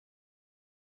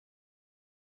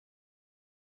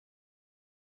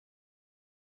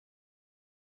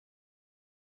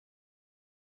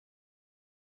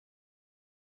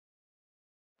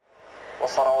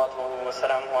وصلواته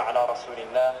وسلامه على رسول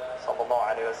الله صلى الله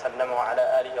عليه وسلم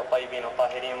وعلى آله الطيبين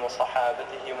الطاهرين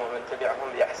وصحابته ومن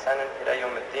تبعهم بإحسان إلى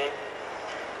يوم الدين.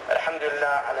 الحمد لله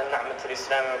على النعمة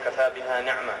الإسلام وكفى بها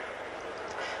نعمة.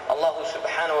 Allah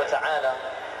subhanahu wa ta'ala,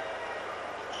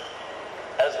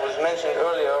 as was mentioned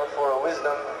earlier, for a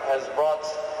wisdom has brought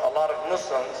a lot of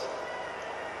Muslims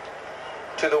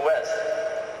to the West.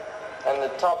 And the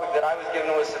topic that I was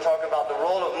given was to talk about the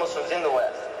role of Muslims in the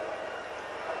West.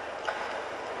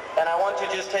 And I want to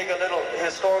just take a little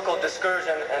historical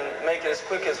excursion and make it as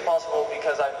quick as possible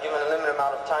because I've given a limited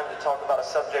amount of time to talk about a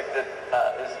subject that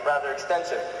is rather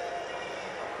extensive.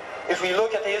 If we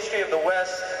look at the history of the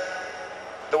West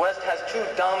has two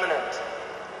dominant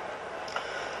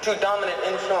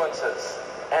influences.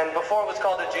 And before it was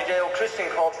called the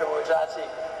Judeo-Christian culture, which was actually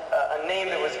a name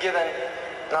that was given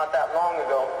not that long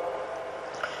ago.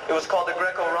 It was called the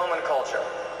Greco-Roman culture.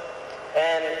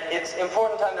 And it's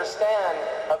important to understand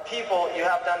a people, you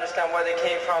have to understand where they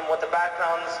came from, what the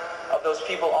backgrounds of those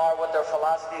people are, what their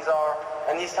philosophies are,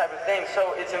 and these type of things.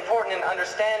 So it's important in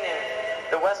understanding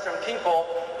the Western people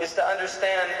is to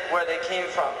understand where they came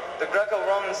from. The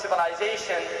Greco-Roman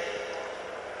civilization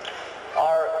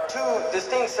are two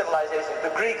distinct civilizations,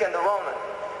 the Greek and the Roman.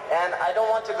 And I don't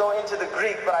want to go into the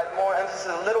Greek, but I have more emphasis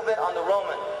a little bit on the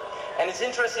Roman. And it's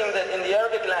interesting that in the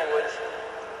Arabic language,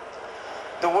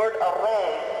 the word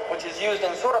Ar-Rom, which is used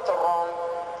in Surah Ar-Rom,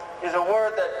 is a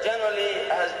word that generally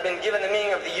has been given the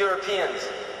meaning of the Europeans.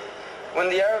 When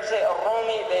the Arabs say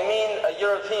Ar-Romi, they mean a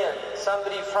European,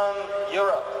 somebody from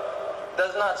Europe.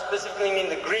 Does not specifically mean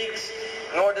the Greeks,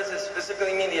 nor does it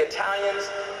specifically mean the Italians,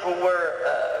 who were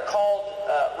called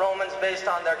Romans based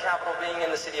on their capital being in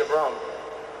the city of Rome.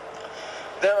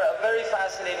 They're a very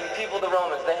fascinating people, the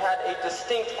Romans. They had a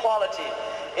distinct quality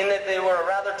in that they were a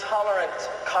rather tolerant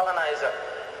colonizer.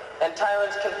 And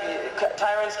tyrants can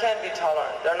be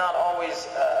tolerant. They're not always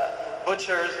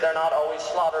butchers, they're not always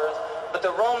slaughterers. But the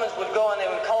Romans would go and they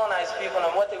would colonize people,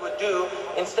 and what they would do,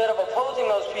 instead of opposing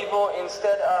those people,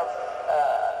 instead of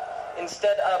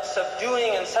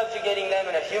subduing and subjugating them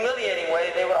in a humiliating way,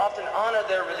 they would often honor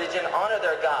their religion, honor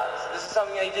their gods. This is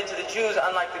something they did to the Jews,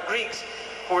 unlike the Greeks,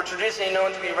 who were traditionally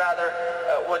known to be rather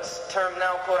what's termed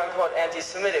now quote-unquote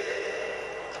anti-Semitic.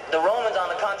 The Romans, on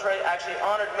the contrary, actually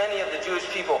honored many of the Jewish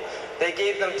people. They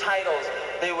gave them titles.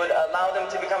 They would allow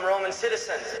them to become Roman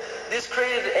citizens. This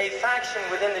created a faction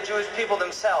within the Jewish people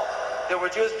themselves. There were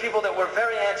Jewish people that were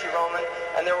very anti-Roman,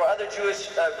 and there were other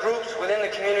Jewish groups within the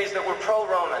communities that were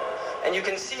pro-Roman. And you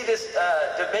can see this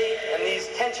debate and these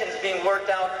tensions being worked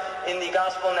out in the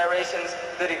gospel narrations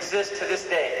that exist to this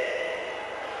day.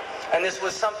 And this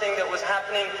was something that was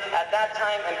happening at that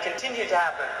time and continued to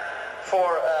happen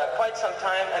for quite some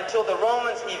time, until the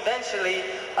Romans eventually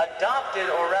adopted,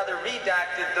 or rather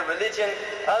redacted, the religion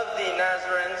of the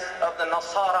Nazarenes, of the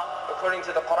Nasara, according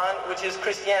to the Quran, which is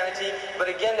Christianity. But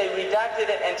again, they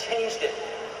redacted it and changed it.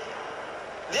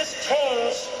 This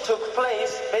change took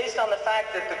place based on the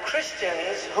fact that the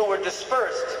Christians who were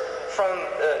dispersed from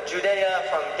Judea,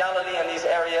 from Galilee and these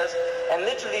areas, and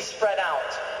literally spread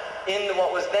out in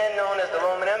what was then known as the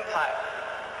Roman Empire.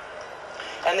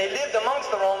 And they lived amongst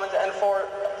the Romans, and for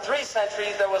 3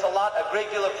 centuries there was a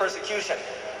great deal of persecution.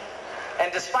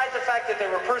 And despite the fact that they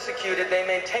were persecuted, they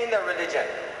maintained their religion,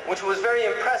 which was very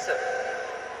impressive.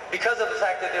 Because of the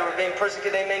fact that they were being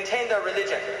persecuted, they maintained their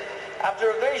religion. After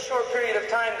a very short period of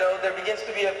time, though, there begins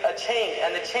to be a change,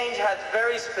 and the change has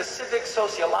very specific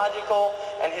sociological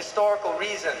and historical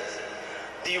reasons.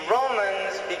 The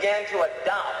Romans began to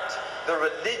adopt the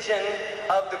religion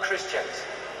of the Christians.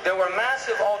 There were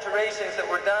massive alterations that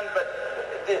were done, but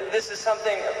this is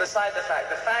something beside the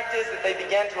fact. The fact is that they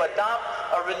began to adopt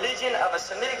a religion of a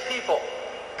Semitic people,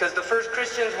 because the first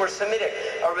Christians were Semitic,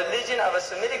 a religion of a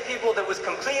Semitic people that was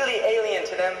completely alien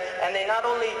to them, and they not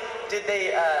only did they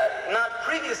not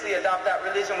previously adopt that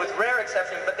religion with rare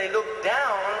exception, but they looked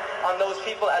down on those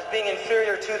people as being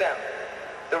inferior to them.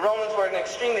 The Romans were an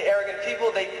extremely arrogant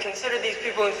people. They considered these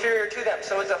people inferior to them.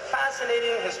 So it's a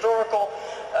fascinating historical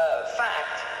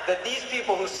fact that these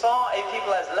people who saw a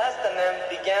people as less than them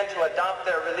began to adopt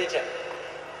their religion.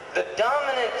 The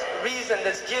dominant reason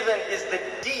that's given is the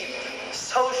deep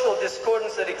social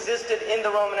discordance that existed in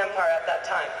the Roman Empire at that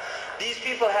time. These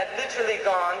people had literally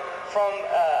gone from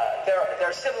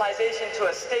their civilization to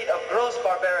a state of gross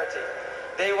barbarity.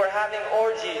 They were having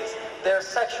orgies. Their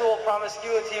sexual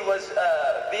promiscuity was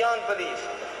beyond belief.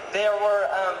 They were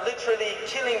literally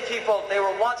killing people. They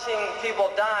were watching people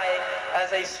die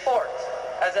as a sport,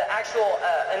 as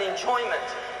an enjoyment.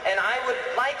 And I would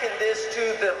liken this to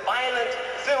the violent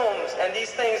films and these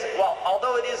things. Well,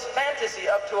 although it is fantasy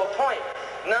up to a point,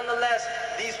 Nonetheless,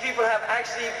 these people have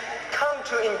actually come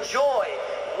to enjoy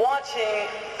watching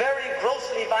very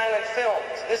grossly violent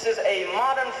films. This is a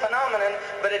modern phenomenon,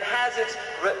 but it has its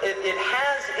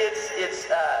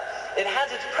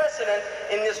precedent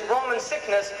in this Roman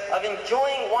sickness of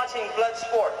enjoying watching blood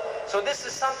sport. So this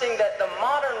is something that the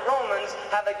modern Romans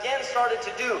have again started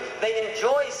to do. They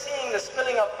enjoy seeing the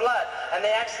spilling of blood, and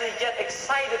they actually get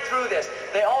excited through this.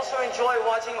 They also enjoy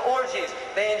watching orgies.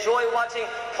 They enjoy watching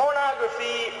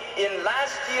pornography. In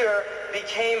last year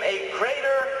became a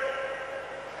greater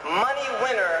money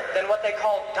winner than what they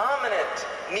call dominant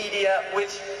media,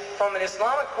 which from an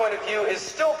Islamic point of view is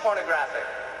still pornographic.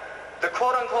 The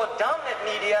quote-unquote dominant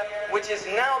media, which has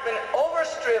now been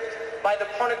overstripped by the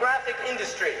pornographic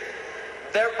industry.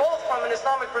 They're both, from an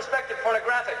Islamic perspective,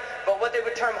 pornographic, but what they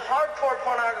would term hardcore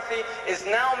pornography is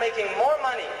now making more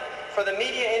money for the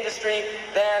media industry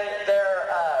than their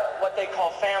what they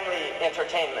call family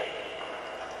entertainment.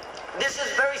 This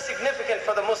is very significant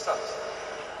for the Muslims.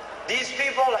 These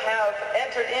people have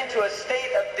entered into a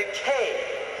state of decay,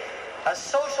 a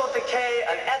social decay,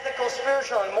 an ethical,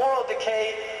 spiritual, and moral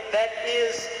decay that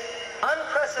is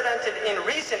unprecedented in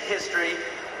recent history,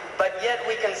 but yet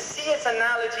we can see its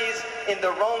analogies in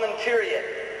the Roman period.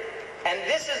 And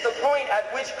this is the point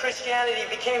at which Christianity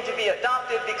became to be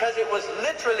adopted, because it was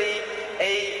literally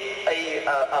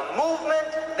a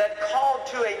movement that called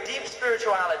to a deep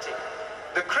spirituality.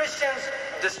 The Christians,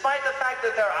 despite the fact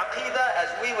that their aqidah, as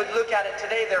we would look at it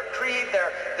today, their creed,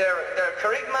 their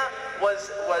charisma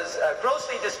was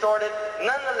grossly distorted.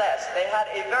 Nonetheless, they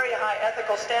had a very high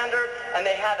ethical standard, and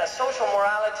they had a social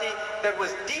morality that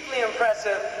was deeply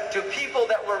impressive to people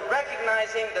that were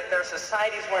recognizing that their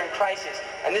societies were in crisis.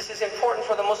 And this is important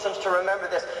for the Muslims to remember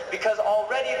this, because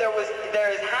already there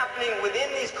is happening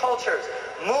within these cultures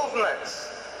movements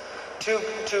to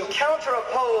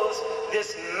counter-oppose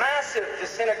this massive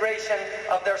disintegration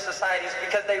of their societies,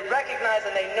 because they recognize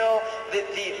and they know that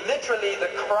literally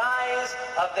the cries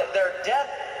of their death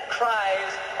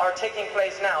cries are taking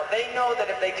place now. They know that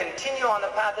if they continue on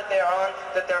the path that they are on,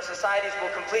 that their societies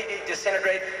will completely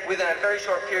disintegrate within a very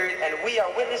short period, and we are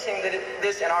witnessing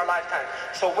this in our lifetime.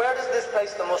 So where does this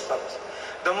place the Muslims?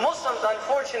 The Muslims,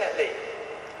 unfortunately,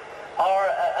 are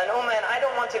an ummah, and I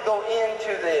don't want to go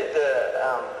into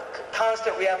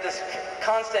we have this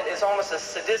constant, is almost a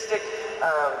sadistic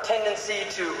tendency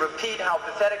to repeat how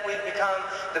pathetic we've become,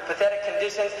 the pathetic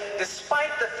conditions,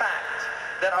 despite the fact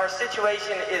that our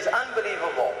situation is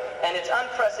unbelievable and it's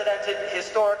unprecedented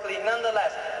historically.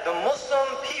 Nonetheless, the Muslim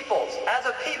peoples, as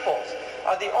a peoples,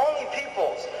 are the only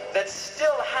peoples that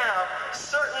still have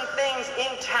certain things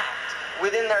intact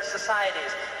within their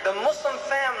societies. The Muslim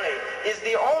family is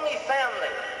the only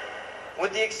family,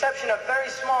 with the exception of very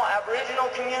small Aboriginal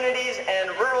communities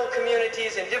and rural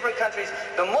communities in different countries,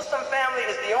 the Muslim family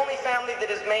is the only family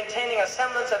that is maintaining a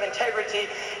semblance of integrity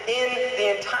in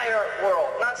the entire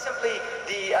world. Not simply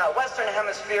the Western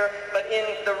Hemisphere, but in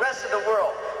the rest of the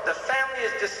world. The family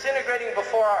is disintegrating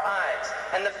before our eyes,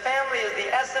 and the family is the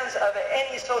essence of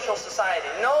any social society.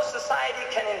 No society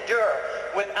can endure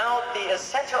without the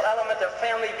essential element of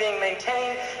family being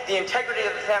maintained, the integrity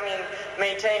of the family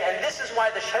maintained. And this is why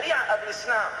the Sharia of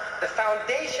Islam, the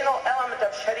foundational element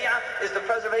of Sharia, is the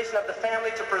preservation of the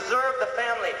family, to preserve the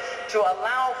family, to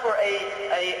allow for a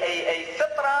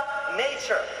fitra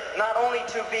nature, not only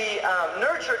to be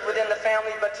nurtured within the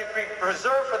family, but to be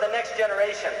preserved for the next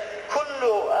generation. كل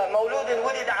مولود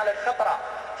ولد على الفطرة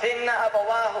فإن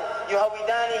أبواه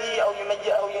يهودانه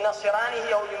أو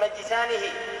ينصرانه أو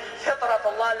يمجسانه فطرة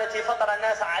الله التي فطر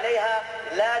الناس عليها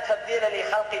لا تبديل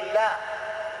لخلق الله.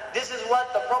 This is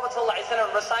what the Prophet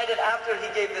ﷺ recited after he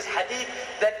gave this hadith,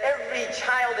 that every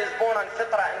child is born on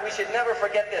fitrah, and we should never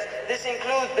forget this. This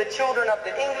includes the children of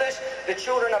the English, the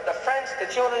children of the French, the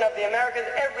children of the Americans,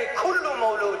 every kullu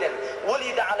mawludin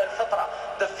wulida ala al-fitrah.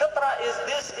 The fitrah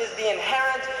is the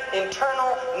inherent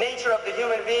internal nature of the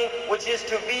human being, which is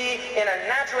to be in a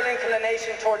natural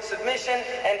inclination towards submission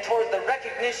and towards the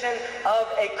recognition of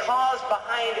a cause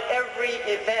behind every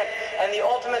event. And the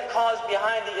ultimate cause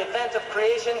behind the event of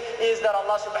creation is that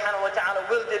Allah subhanahu wa ta'ala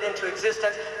willed it into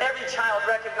existence. Every child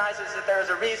recognizes that there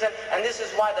is a reason, and this is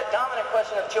why the dominant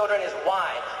question of children is why.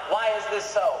 Why is this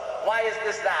so? Why is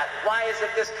this that? Why is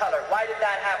it this color? Why did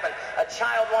that happen? A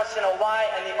child wants to know why,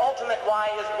 and the ultimate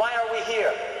why is, why are we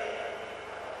here?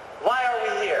 Why are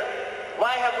we here?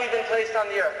 Why have we been placed on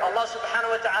the earth? Allah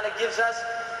subhanahu wa ta'ala gives us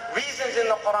reasons in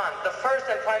the Quran. The first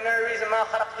and primary reason, مَا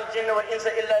خَلَقْتُ الْجِنَّ وَالْإِنسَ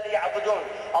إِلَّا لِيَعْبُدُونَ.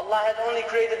 Allah has only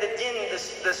created the jinn,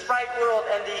 the sprite world,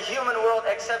 and the human world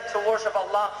except to worship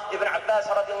Allah. Ibn Abbas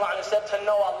radiallahu anhu said, to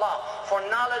know Allah, for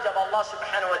knowledge of Allah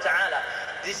subhanahu wa ta'ala.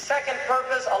 The second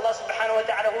purpose, Allah subhanahu wa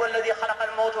ta'ala, هُوَ الَّذِي خَلَقَ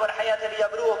الْمَوْتَ وَالْحَيَاةَ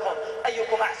لِيَبْلُوَكُمْ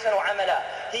أَيُّكُمْ أَحْسَنُ عَمَلًا.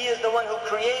 He is the one who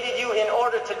created you in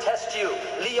order to test you.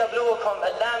 لِيَبْلُوَكُمْ.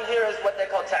 Al-lam here is what they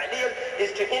call ta'leel,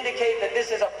 is to indicate that this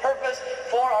is a purpose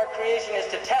for our creation, is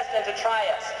to test and to try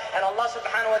us. And Allah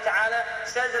subhanahu wa ta'ala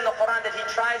says in the Quran that He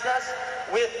tries us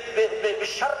with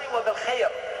بِالشَّرِّ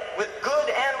وَبِالْخَيْرِ, with good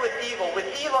and with evil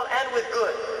and with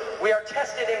good. We are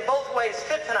tested in both ways.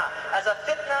 Fitna, as a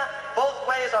fitna, both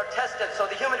ways are tested. So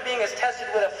the human being is tested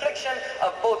with affliction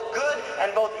of both good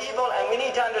and both evil, and we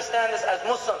need to understand this as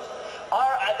Muslims.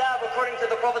 Our adab, according to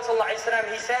the Prophet ﷺ,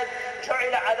 he said,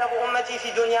 جُعِلَ عَذَابُ أُمَّتِي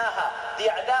فِي دُنْيَاهَا.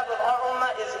 The adab of our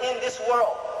ummah is in this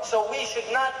world. So we should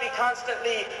not be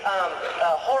constantly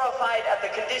horrified at the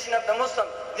condition of the Muslim.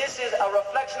 This is a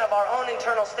reflection of our own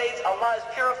internal states. Allah is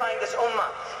purifying this ummah.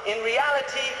 In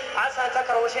reality, عَسَى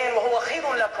تَكْرَهُ شَيْئًا وَهُوَ خَيْرٌ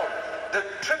لَكُمْ. The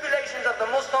tribulations of the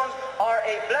Muslims are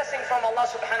a blessing from Allah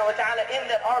subhanahu wa ta'ala, in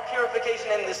that our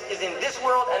purification is in this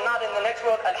world and not in the next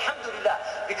world. Alhamdulillah.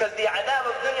 Because the adab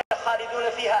of dunya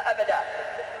khaliduna fiha abada.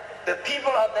 The people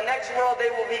of the next world,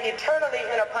 they will be eternally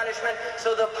in a punishment.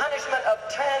 So the punishment of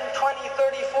 10, 20,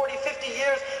 30, 40, 50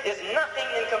 years is nothing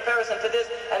in comparison to this.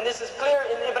 And this is clear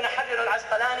in Ibn Hajar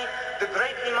al-Asqalani, the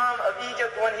great Imam of Egypt,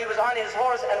 when he was on his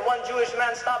horse and one Jewish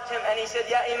man stopped him and he said,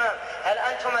 Ya Imam, هل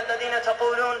أنتم الذين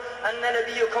تقولون أن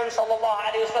نبيكم صلى الله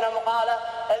عليه وسلم قال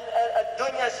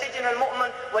الدنيا سجن المؤمن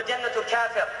وجنة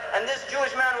الكافر. And this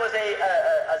Jewish man was a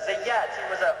zayyat, he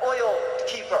was an oil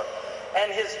keeper. And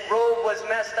his robe was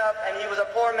messed up, and he was a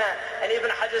poor man. And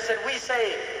Ibn Hajar said, we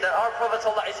say that our Prophet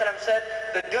ﷺ said,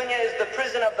 the dunya is the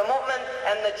prison of the mu'min,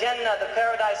 and the Jannah, the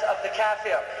paradise of the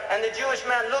kafir. And the Jewish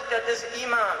man looked at this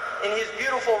imam in his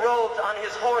beautiful robes on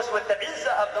his horse with the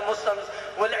izzah of the Muslims.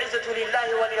 وَالْعِزَّةُ لِلَّهِ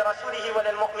وَلِرَسُولِهِ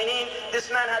وَلِلْمُؤْمِنِينَ.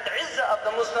 This man had the izzah of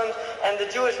the Muslims, and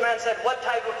the Jewish man said, what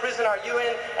type of prison are you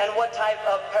in, and what type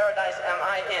of paradise am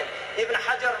I in? Ibn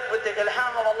Hajar, with the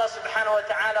ilham of Allah subhanahu wa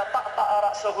ta'ala, طَأْطَأَ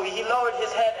رَأْسَهُ. He lowered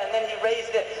his head and then he raised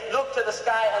it, looked to the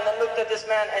sky and then looked at this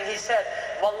man and he said,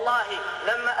 Wallahi,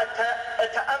 لما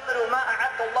أتأمل ما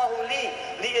أعد الله لي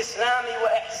لإسلامي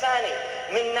وإحساني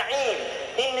من نعيم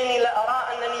إنني لأرى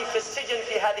أنني في السجن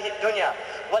في هذه الدنيا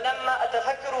ولما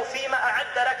أتفكر فيما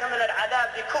أعد لك من العذاب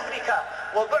بكفرك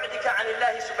وبعدك عن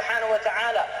الله سبحانه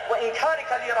وتعالى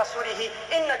وإنكارك لرسوله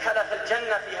إنك لفي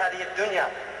الجنة في هذه الدنيا.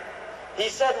 He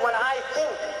said, when I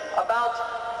think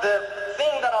about the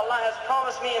thing that Allah has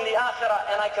promised me in the akhirah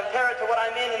and I compare it to what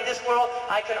I'm in this world,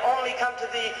 I can only come to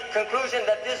the conclusion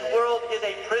that this world is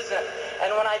a prison.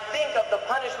 And when I think of the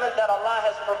punishment that Allah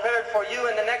has prepared for you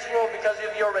in the next world because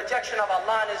of your rejection of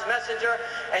Allah and His Messenger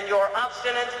and your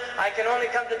obstinance, I can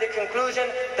only come to the conclusion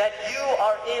that you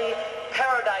are in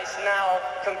paradise now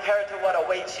compared to what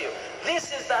awaits you.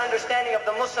 This is the understanding of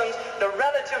the Muslims, the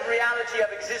relative reality of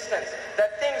existence,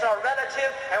 that things are relative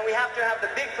and we have to have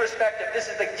the big perspective. This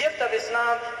is the gift of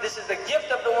Islam, this is the gift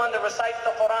of the one that recites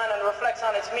the Quran and reflects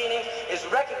on its meaning, is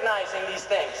recognizing these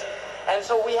things. And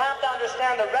so we have to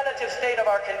understand the relative state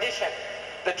of our condition.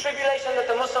 The tribulation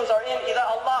that the Muslims are in, إِذَا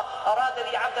اللَّهَ أَرَادَ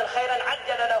لِعَبْدًا خَيْرًا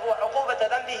عَجَّلَ لَهُ عُقُوبَةَ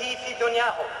ذَنْبِهِ فِي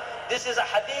دُنْيَاهُ. This is a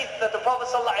hadith that the Prophet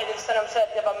ﷺ said,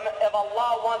 if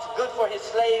Allah wants good for his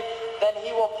slave, then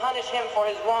he will punish him for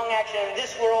his wrong action in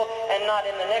this world and not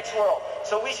in the next world.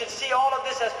 So we should see all of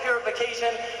this as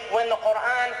purification. When the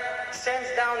Quran sends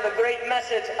down the great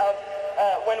message of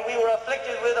when we were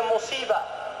afflicted with a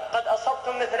musibah, قد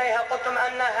أصبتم مثليها قلتم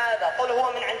أن هذا قل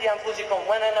هو من عند أنفسكم.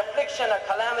 When an affliction, a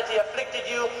calamity afflicted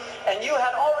you and you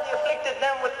had already afflicted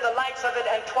them with the likes of it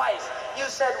and twice, you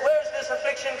said, where's this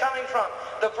affliction coming from?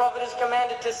 The Prophet is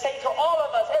commanded to say to all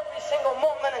of us, every single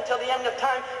moment until the end of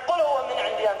time, قل هو من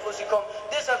عند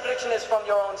أنفسكم. This affliction is from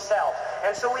your own self.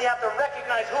 And so we have to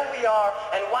recognize who we are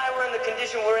and why we're in the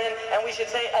condition we're in, and we should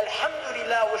say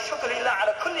Alhamdulillah wa shukrulillah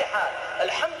ala kulli hal.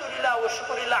 Alhamdulillah wa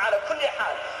shukrulillah ala kulli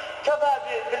hal. كَفَى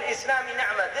بِالْإِسْلَامِ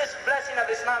نِعْمَةً. This blessing of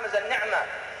Islam is a ni'mah.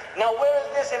 Now where is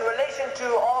this in relation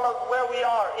to all of where we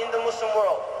are in the Muslim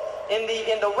world? In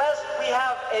the West, we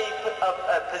have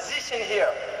a position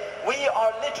here. We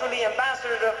are literally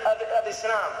ambassadors of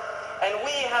Islam. And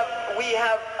we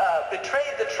have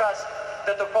betrayed the trust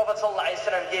that the Prophet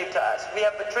ﷺ gave to us. We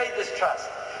have betrayed this trust.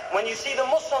 When you see the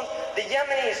Muslims, the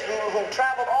Yemenis who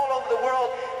traveled all over the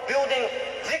world building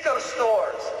dhikr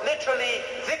stores, literally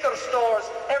dhikr stores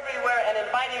everywhere and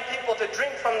inviting people to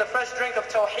drink from the fresh drink of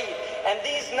Tawheed. And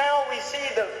these now we see,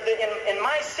 in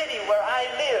my city where I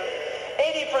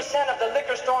live, 80% of the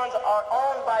liquor stores are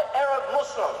owned by Arab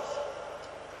Muslims.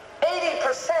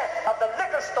 80% of the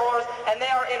liquor stores, and they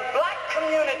are in black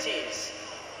communities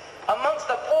amongst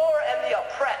the poor and the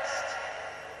oppressed.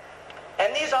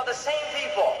 And these are the same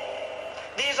people.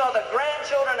 These are the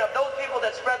grandchildren of those people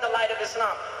that spread the light of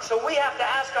Islam. So we have to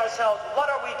ask ourselves, what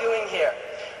are we doing here?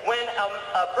 When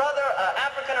a brother, an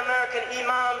African-American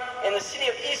imam in the city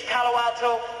of East Palo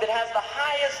Alto that has the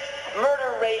highest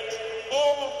murder rate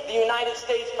in the United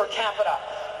States per capita,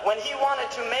 when he wanted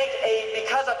to make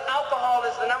because of alcohol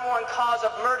is the #1 cause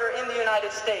of murder in the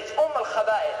United States,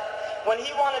 al-Khaba'ith. When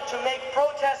he wanted to make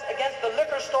protests against the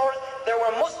liquor stores, there were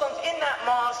Muslims in that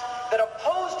mosque that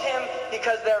opposed him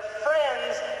because their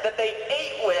friends that they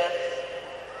ate with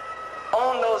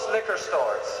owned those liquor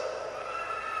stores.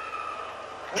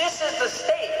 This is the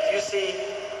state, you see.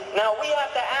 Now we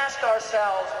have to ask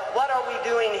ourselves, what are we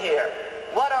doing here?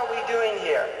 What are we doing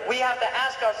here? We have to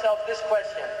ask ourselves this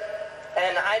question.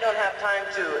 And I don't have time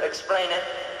to explain it,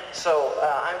 so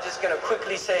I'm just going to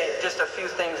quickly say just a few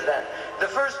things then. The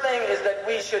first thing is that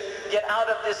we should get out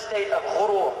of this state of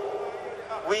ghurur.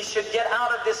 We should get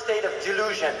out of this state of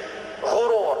delusion.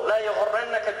 Ghurur. La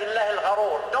yughurrannaka billahi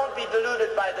al-gharur. Don't be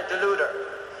deluded by the deluder.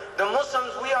 The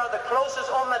Muslims, we are the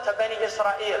closest ummah to Bani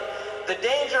Israel. The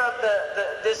danger of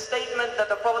this statement that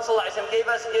the Prophet ﷺ gave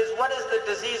us is, what is the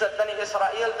disease of Bani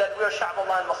Israel? That we're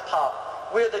Sha'bullah al-Mukhtar.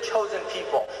 We're the chosen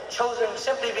people. Chosen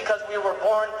simply because we were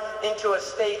born into a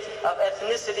state of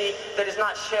ethnicity that is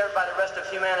not shared by the rest of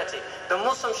humanity. The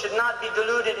Muslim should not be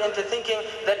deluded into thinking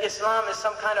that Islam is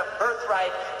some kind of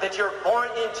birthright that you're born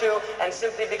into, and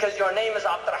simply because your name is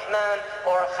Abdurrahman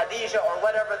or Khadija or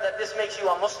whatever, that this makes you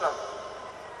a Muslim.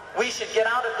 We should get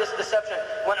out of this deception.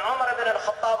 When Umar ibn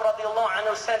al-Khattab radiallahu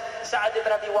anhu sent Sa'ad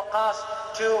ibn Abi Waqqas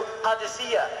to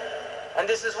Qadisiyah, and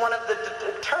this is one of the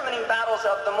determining battles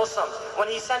of the Muslims. When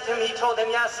he sent him, he told him,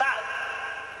 Ya Sa'ad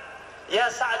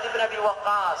ibn Abi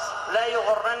Waqqas, لا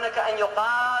يغرنك أن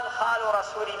يقال خال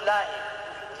رسول الله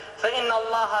فإن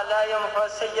الله لا يمحو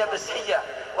السيء بالسيء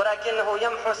ولكنه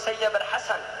يمحو السيء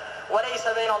بالحسن وليس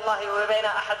بين الله وبين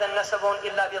أحد نسب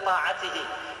إلا بطاعته.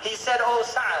 He said, Oh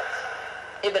Sa'ad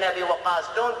ibn Abi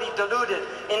Waqqas, don't be deluded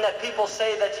in that people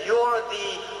say that you're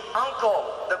the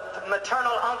uncle, the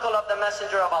maternal uncle of the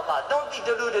Messenger of Allah. Don't be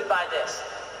deluded by this.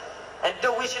 And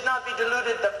we should not be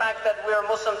deluded the fact that we're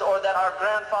Muslims or that our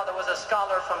grandfather was a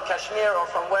scholar from Kashmir or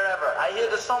from wherever. I hear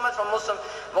this so much from Muslims,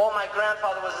 oh, my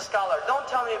grandfather was a scholar. Don't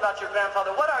tell me about your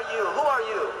grandfather. What are you? Who are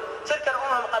you?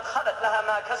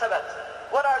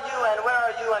 What are you and where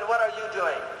are you and what are you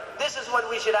doing? This is what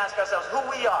we should ask ourselves, who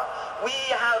we are. We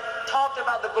have talked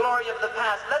about the glory of the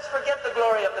past. Let's forget the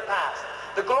glory of the past.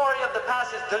 The glory of the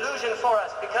past is delusion for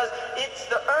us because it's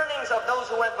the earnings of those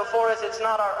who went before us. It's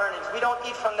not our earnings. We don't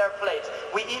eat from their plates.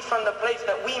 We eat from the plates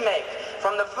that we make.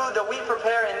 From the food that we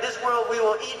prepare in this world, we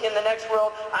will eat in the next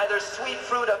world either sweet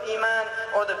fruit of Iman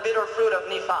or the bitter fruit of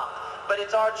Nifaq. But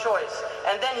it's our choice.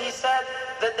 And then he said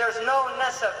that there's no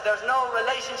nasab, there's no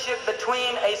relationship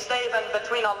between a slave and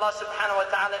between Allah subhanahu wa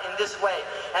ta'ala in this way.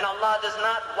 And Allah does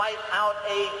not wipe out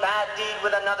a bad deed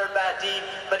with another bad deed,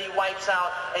 but He wipes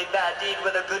out a bad deed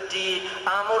with a good deed.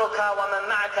 أَمُرُكَ وَمَنْ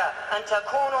مَعَكَ أَن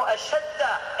تَكُونُوا أَشَدَّ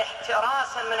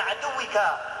احْتِرَاسًا مِنْ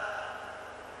عَدُوِّكَ.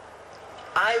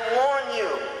 I warn you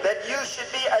that you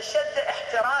should be أَشَدَّ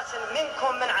احْتِرَاسًا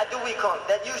مِنْكُمْ مِنْ عَدُوِّكُمْ,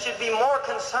 that you should be more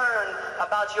concerned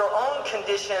about your own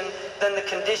condition than the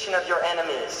condition of your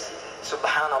enemies.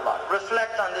 Subhanallah.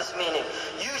 Reflect on this meaning.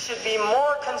 You should be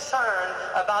more concerned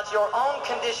about your own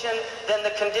condition than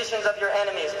the conditions of your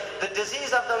enemies. The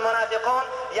disease of the munafiqun,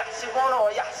 يَحْسِبُونَ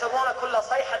وَيَحْسَبُونَ كُلَّ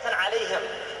صَيْحَةٍ عَلَيْهِمْ.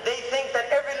 They think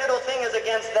that every little thing is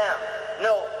against them.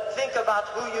 No, think about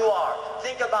who you are.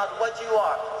 Think about what you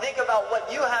are. Think about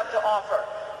what you have to offer.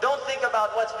 Don't think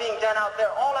about what's being done out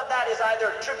there. All of that is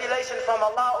either tribulation from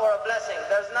Allah or a blessing.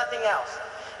 There's nothing else.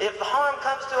 If harm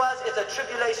comes to us, it's a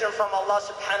tribulation from Allah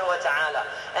subhanahu wa ta'ala.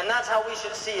 And that's how we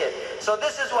should see it. So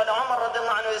this is what Umar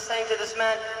radiallahu anhu is saying to this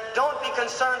man. Don't be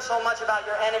concerned so much about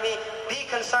your enemy. Be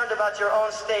concerned about your own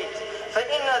state.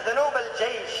 فَإِنَّ ذُنُوبَ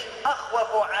الْجَيْشِ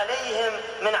أَخْوَفُ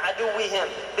عَلَيْهِمْ مِنْ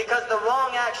عَدُوِّهِمْ. Because the wrong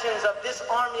actions of this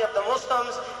army of the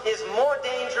Muslims is more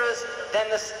dangerous than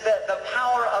the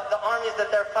power of the armies that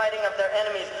they're fighting of their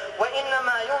enemies.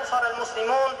 وَإِنَّمَا يُنْصَرَ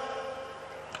الْمُسْلِمُونَ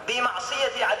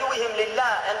بِمَعْصِيَةِ عَدُوِّهِمْ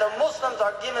لِلَّهِ. And the Muslims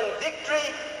are given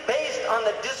victory based on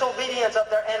the disobedience of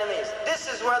their enemies. This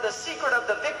is where the secret of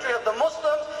the victory of the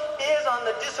Muslims is, on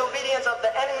the disobedience of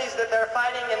the enemies that they're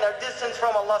fighting in their distance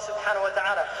from Allah subhanahu wa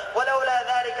ta'ala. وَلَوْلَا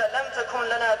ذَلِكَ لَمْ تَكُنْ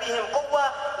لَنَا بِهِمْ قُوَّةٌ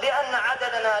لِأَنَّ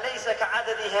عَدَدَنَا لَيْسَ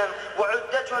كَعَدَدِهِمْ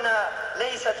وَعُدَّتُنَا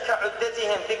لَيْسَتْ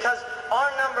كَعُدَّتِهِمْ. Because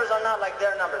our numbers are not like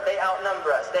their numbers. They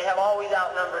outnumber us. They have always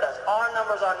outnumbered us. Our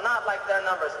numbers are not like their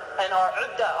numbers. And our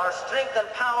udda, our strength and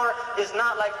power, is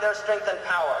not like their strength and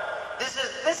power. This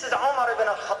is Umar ibn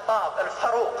al-Khattab,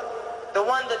 al-Faruq. The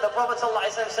one that the Prophet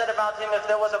ﷺ said about him, if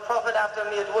there was a prophet after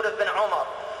me, it would have been Umar.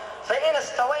 فإن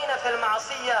استوينا في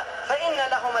المعصية فإن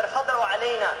لهم الفضل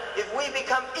علينا. If we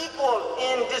become equal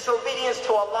in disobedience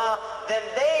to Allah, then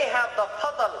they have the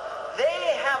fadl,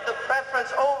 they have the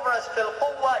preference over us في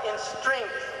القوة, in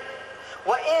strength.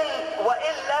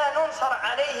 وإن لا ننصر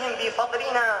عليهم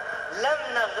بفضلنا لم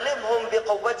نغلبهم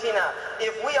بقوتنا.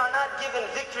 If we are not given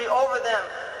victory over them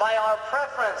by our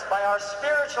preference, by our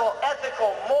spiritual,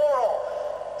 ethical, moral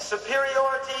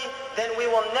superiority, then we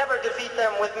will never defeat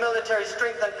them with military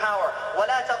strength and power.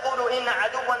 ولا تقولوا إن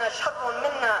عدونا شر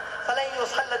منا فلن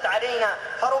يسلط علينا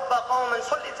فرب قوم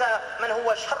سلط من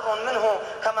هو شر منه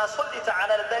كما سلط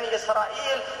على بني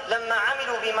إسرائيل لما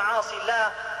عملوا بمعاصي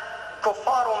الله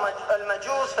كفار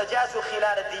المجوس فجاسوا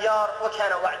خلال الديار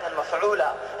وكان وعدا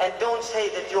مفعولا. And don't say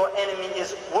that your enemy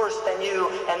is worse than you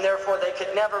and therefore they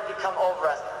could never become over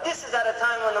us. This is at a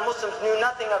time when the Muslims knew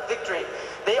nothing of victory.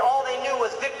 All they knew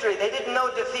was victory. They didn't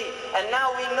know defeat. And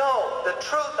now we know the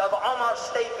truth of Umar's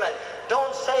statement.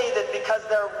 Don't say that because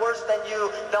they're worse than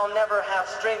you, they'll never have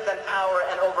strength and power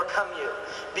and overcome you.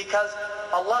 Because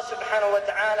Allah subhanahu wa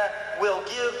ta'ala will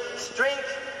give strength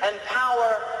and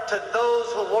power to those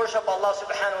who worship Allah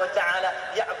subhanahu wa ta'ala.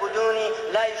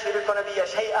 يَعْبُدُونِي لَا يُشْرِكُونَ بِيَ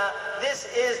شَيْئًا. This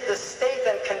is the state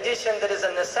and condition that is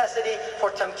a necessity for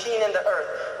tamkeen in the earth.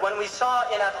 When we saw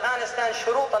in Afghanistan,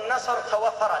 shurut al-nasr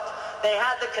tawaffarat. They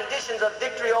had the conditions of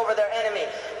victory over their enemy.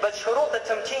 But shurut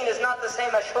al-tamkeen is not the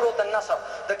same as shurut al-nasr.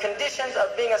 The conditions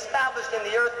of being established in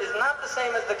the earth is not the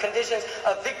same as the conditions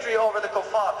of victory over the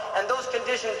kuffar. And those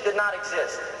conditions did not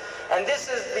exist. And this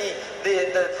is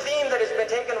the theme that has been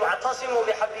taken. وَاعْتَصِمُوا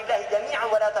بِحَبْلِ اللَّهِ جَمِيعًا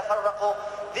وَلَا تَفَرَّقُوا.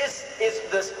 This is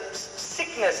the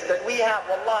sickness that we have,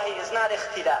 wallahi, is not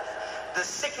ikhtilaf. The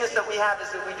sickness that we have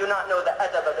is that we do not know the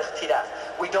adab of ikhtilaf.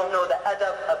 We don't know the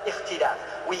adab of ikhtilaf.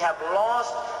 We have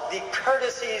lost the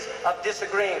courtesies of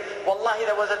disagreeing. Wallahi,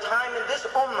 there was a time in this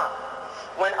ummah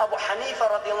when Abu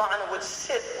Hanifa radiallahu anhu would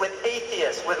sit with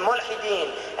atheists, with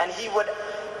mulhideen, and he would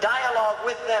dialogue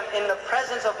with them in the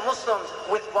presence of Muslims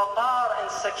with waqar and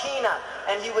sakina,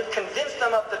 and he would convince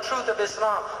them of the truth of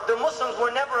Islam. The Muslims were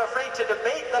never afraid to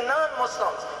debate the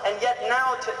non-Muslims, and yet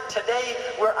now today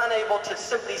we're unable to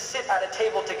simply sit at a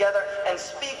table together and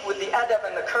speak with the adab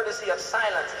and the courtesy of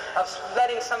silence, of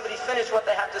letting somebody finish what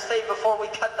they have to say before we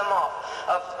cut them off,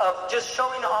 of just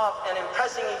showing off and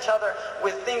impressing each other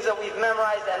with things that we've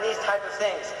memorized and these type of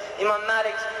things. Imam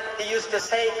Malik, he used to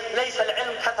say, لَيْسَ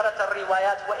الْعِلْمُ كَثْرَةَ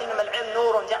الرِّوَايَاتِ وَإِنَّمَا الْعِلْمُ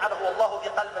نُورٌ جَعَلَهُ اللَّهُ فِي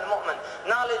قَلْبِ الْمُؤْمِنِ.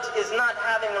 Knowledge is not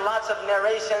having lots of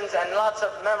narrations and lots of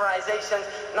memorizations.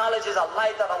 Knowledge is a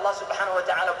light that Allah subhanahu wa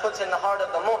ta'ala puts in the heart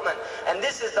of the mu'min. And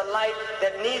this is the light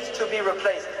that needs to be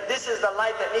replaced. This is the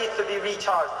light that needs to be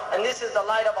recharged. And this is the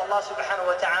light of Allah subhanahu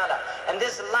wa ta'ala. And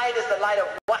this light is the light of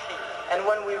wahi. And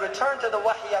when we return to the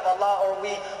wahi of Allah, or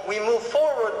we move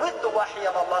forward with the wahi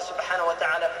of Allah subhanahu wa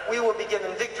ta'ala, we will be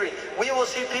given victory. We will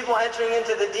see people entering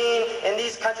into the deen in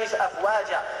these countries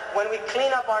afwaja. When we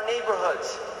clean up our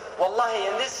neighborhoods, wallahi,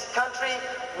 in this country,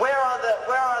 where are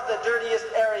the dirtiest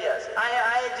areas?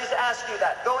 I just ask you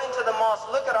that. Go into the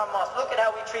mosque, look at our mosque, look at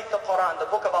how we treat the Quran, the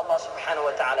book of Allah subhanahu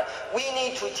wa ta'ala. We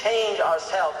need to change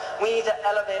ourselves. We need to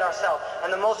elevate ourselves.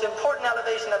 And the most important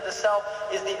elevation of the self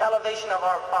is the elevation of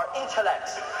our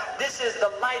intellects. This is the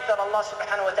light that Allah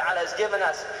subhanahu wa ta'ala has given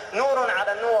us. Nurun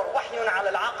ala nur, wahyun ala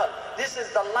al-aql. This is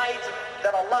the light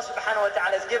that Allah subhanahu wa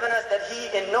ta'ala has given us, that He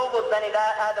ennobled Bani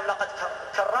Adam. لَقَدْ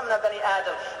كَرَّمْنَا Bani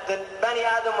Adam. The Bani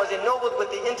Adam was ennobled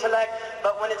with the intellect,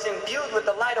 but when it's imbued with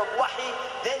the light of wahi,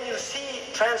 then you see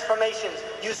transformations,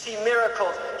 you see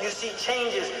miracles, you see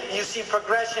changes, you see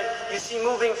progression, you see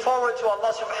moving forward to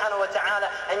Allah subhanahu wa ta'ala,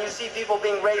 and you see people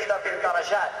being raised up in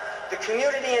darajat. The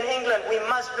community in England, we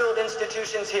must build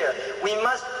institutions here. We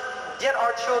must get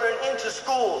our children into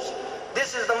schools.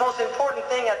 This is the most important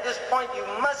thing at this point. You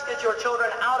must get your children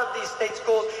out of these state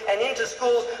schools and into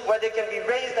schools where they can be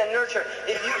raised and nurtured.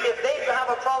 If they have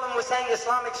a problem with saying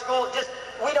Islamic school,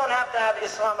 we don't have to have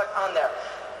Islamic on there.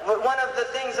 One of the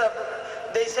things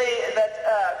they say that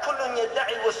كل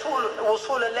يدعي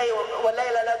وصول الليل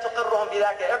والليلة لا تقرهم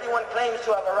بذاك. Everyone claims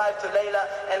to have arrived to Layla,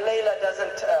 and Layla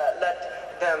doesn't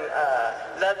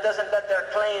let their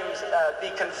claims be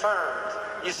confirmed.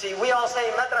 You see, we all say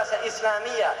madrasa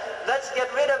Islamiyya. Let's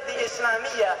get rid of the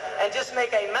Islamiyya and just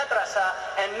make a madrasa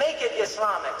and make it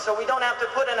Islamic. So we don't have to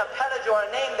put an appellage or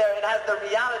a name there. It has the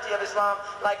reality of Islam,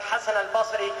 like Hassan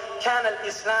al-Basri, كان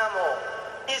الإسلام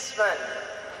اسما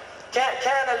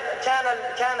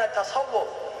كان التصوف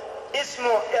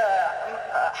اسم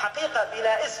حقيقة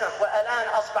بلا اسم والآن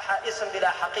أصبح اسم بلا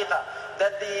حقيقة.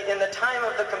 That in the time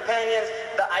of the companions,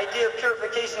 the idea of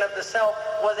purification of the self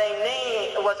was a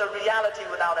name, was a reality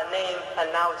without a name,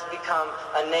 and now it's become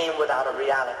a name without a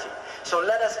reality. So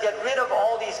let us get rid of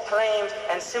all these claims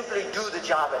and simply do the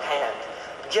job at hand.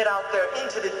 Get out there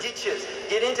into the ditches,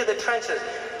 get into the trenches.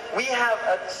 We have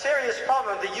a serious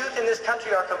problem. The youth in this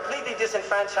country are completely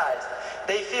disenfranchised.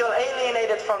 They feel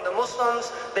alienated from the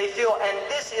Muslims. They feel, and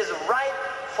this is ripe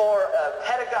for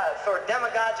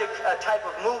demagogic type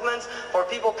of movements, for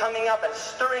people coming up and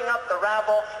stirring up the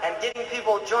rabble and getting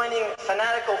people joining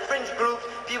fanatical fringe groups,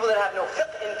 people that have no fiqh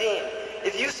in deen.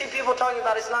 If you see people talking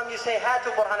about Islam, you say,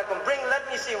 Hatu burhanakum, let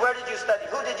me see, where did you study?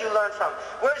 Who did you learn from?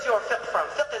 Where's your fiqh from?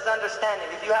 Fiqh is understanding.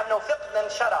 If you have no fiqh, then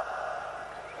shut up.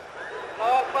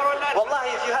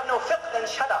 Wallahi, if you have no fiqh, then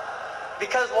shut up.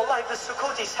 Because wallahi, في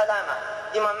السكوت سلامة.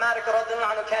 Imam Malik رضي الله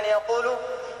عنه كان يقول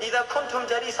إذا كنتم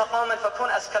جليس قوما فكن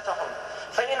أسكتهم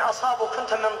فإن أصابوا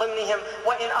كنت من ضمنهم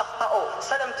وإن أخطأوا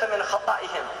سلمت من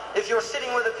خطائهم. If you're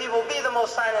sitting with the people, be the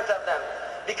most silent of them.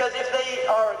 Because if they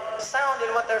are sound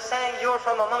in what they're saying, you're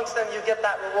from amongst them, you get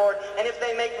that reward. And if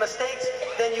they make mistakes,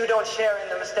 then you don't share in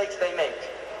the mistakes they make.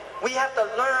 We have to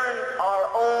learn our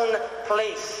own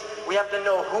place. We have to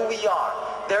know who we are.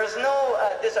 There's no,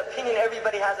 this opinion,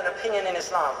 everybody has an opinion in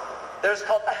Islam. There's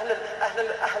called Ahl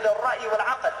al-Ra'i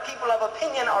wal-Aqd. People of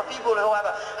opinion are people who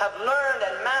have learned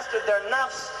and mastered their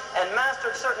nafs and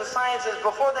mastered certain sciences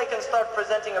before they can start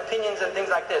presenting opinions and things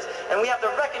like this. And we have to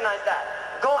recognize that.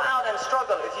 Go out and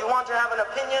struggle. If you want to have an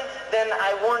opinion, then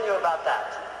I warn you about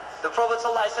that. The Prophet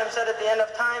ﷺ said at the end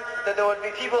of time that there would be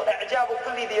people, إِعْجَابُ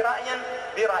كُلِّ ذِي رَأْيٍ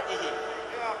بِرَأْيِهِ.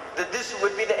 That this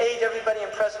would be the age, everybody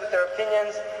impressed with their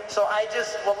opinions. So I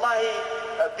just, wallahi,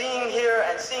 being here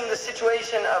and seeing the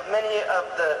situation of many of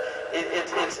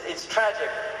it's tragic.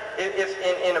 If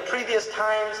in previous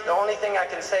times, the only thing I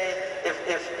can say,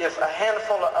 if a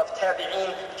handful of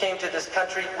tabi'een came to this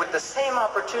country with the same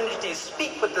opportunity to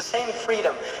speak with the same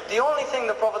freedom, the only thing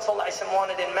the Prophet ﷺ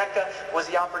wanted in Mecca was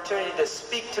the opportunity to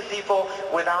speak to people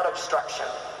without obstruction.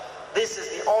 This is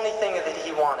the only thing that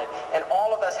he wanted. And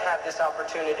all of us have this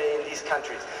opportunity in these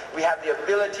countries. We have the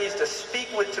abilities to speak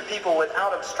to people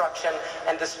without obstruction,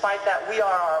 and despite that, we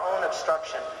are our own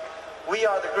obstruction. We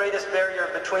are the greatest barrier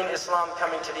between Islam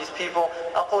coming to these people.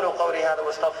 أقول قولي هذا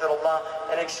واستغفر الله.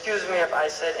 And excuse me if I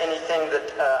said anything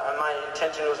that my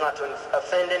intention was not to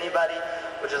offend anybody.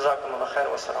 وجزاكم الله خير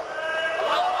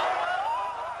والسلام.